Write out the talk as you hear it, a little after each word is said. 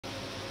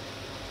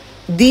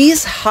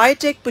These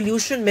high-tech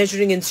pollution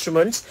measuring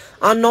instruments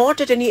are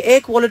not at any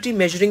air quality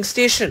measuring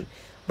station,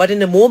 but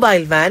in a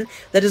mobile van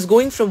that is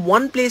going from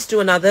one place to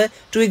another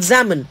to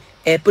examine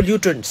air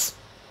pollutants.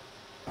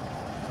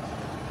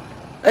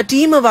 A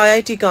team of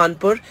IIT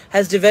Kanpur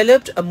has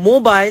developed a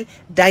mobile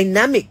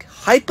dynamic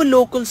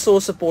hyperlocal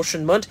source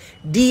apportionment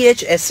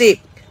DHSA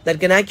that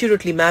can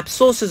accurately map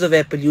sources of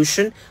air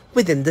pollution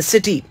within the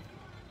city.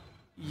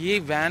 ये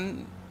van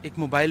एक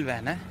mobile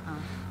van है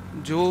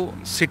जो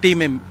city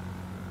में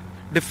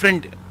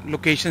different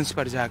locations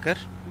पर जाकर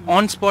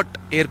on spot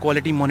air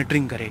quality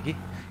monitoring करेगी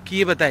कि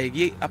ये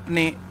बताएगी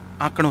अपने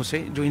आंकड़ों से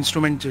जो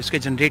इंस्ट्रूमेंट जो इसके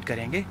जनरेट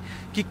करेंगे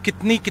कि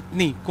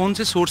कितनी कौन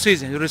से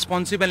सोर्सेज हैं जो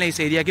रिस्पॉन्सिबल हैं इस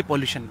एरिया के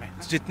पॉल्यूशन में.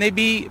 जितने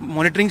भी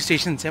मॉनिटरिंग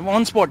स्टेशन हैं वो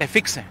ऑन स्पॉट है,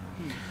 फिक्स हैं,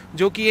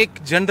 जो कि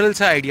एक जनरल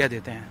सा आइडिया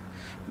देते हैं.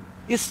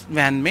 इस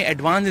वैन में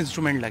एडवांस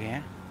इंस्ट्रूमेंट लगे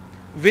हैं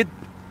with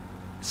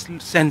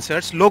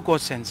sensors, low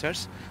cost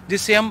sensors,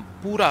 जिससे हम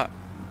पूरा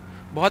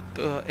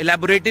बहुत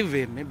एलैबोरेटिव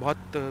वे में,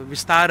 बहुत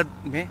विस्तार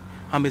में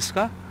हम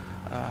इसका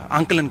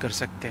आंकलन कर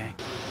सकते हैं.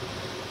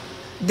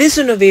 This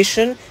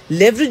innovation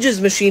leverages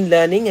machine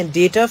learning and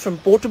data from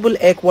portable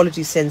air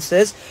quality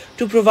sensors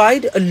to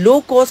provide a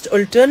low-cost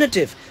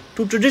alternative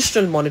to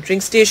traditional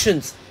monitoring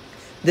stations.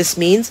 This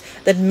means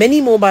that many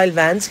mobile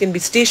vans can be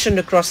stationed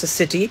across the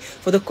city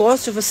for the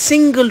cost of a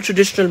single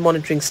traditional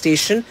monitoring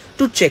station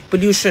to check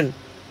pollution.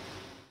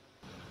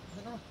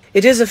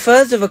 It is a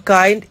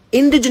first-of-a-kind,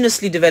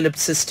 indigenously developed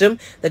system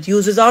that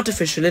uses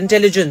artificial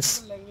intelligence.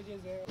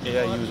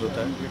 AI use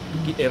होता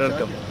है कि error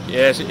कम.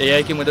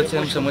 AI की मदद से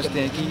हम समझते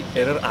हैं कि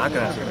एरर आ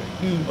कहाँ से रहा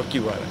है और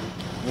क्यों आ रहा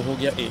है. वो हो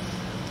गया A.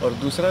 और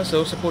दूसरा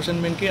सोर्स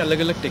अपॉर्शनमेंट के अलग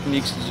अलग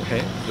टेक्निक्स है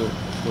जो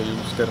वो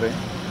यूज़ कर रहे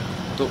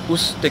हैं. तो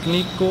उस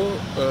टेक्निक को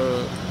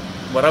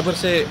बराबर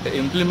से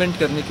इम्प्लीमेंट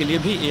करने के लिए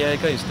भी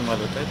AI का इस्तेमाल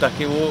होता है,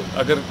 ताकि वो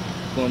अगर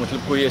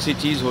मतलब कोई ऐसी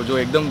चीज़ हो जो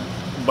एकदम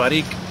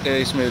बारीक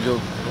इसमें जो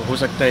हो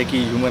सकता है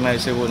कि ह्यूमन आई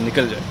से वो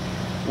निकल जाए,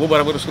 वो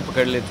बराबर उसको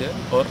पकड़ लेते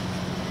हैं और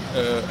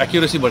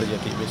एक्यूरेसी बढ़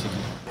जाती है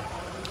basically.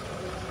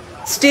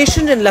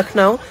 Stationed in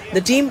Lucknow,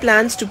 the team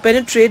plans to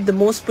penetrate the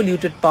most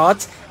polluted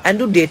parts and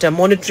do data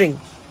monitoring.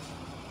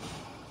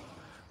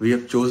 We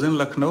have chosen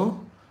Lucknow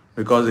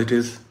because it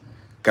is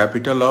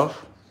capital of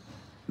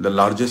the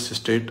largest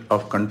state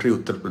of country,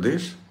 Uttar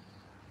Pradesh,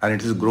 and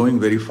it is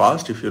growing very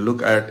fast. If you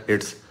look at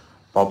its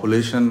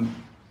population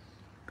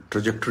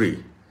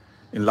trajectory,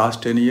 in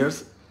last 10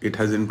 years, it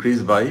has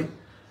increased by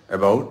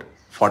about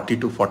 40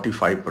 to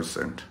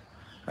 45%,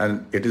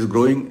 and it is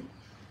growing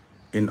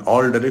in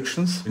all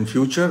directions. In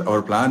future,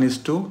 our plan is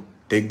to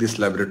take this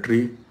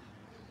laboratory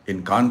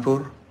in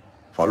Kanpur,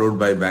 followed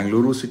by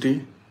Bangalore city,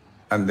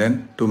 and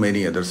then to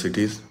many other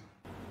cities.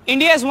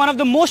 India is one of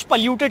the most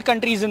polluted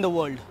countries in the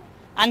world,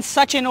 and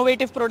such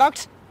innovative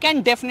products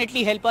can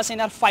definitely help us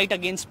in our fight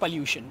against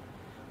pollution.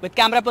 With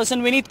camera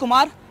person Vineet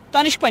Kumar,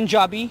 Tanishq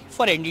Punjabi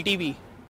for NDTV.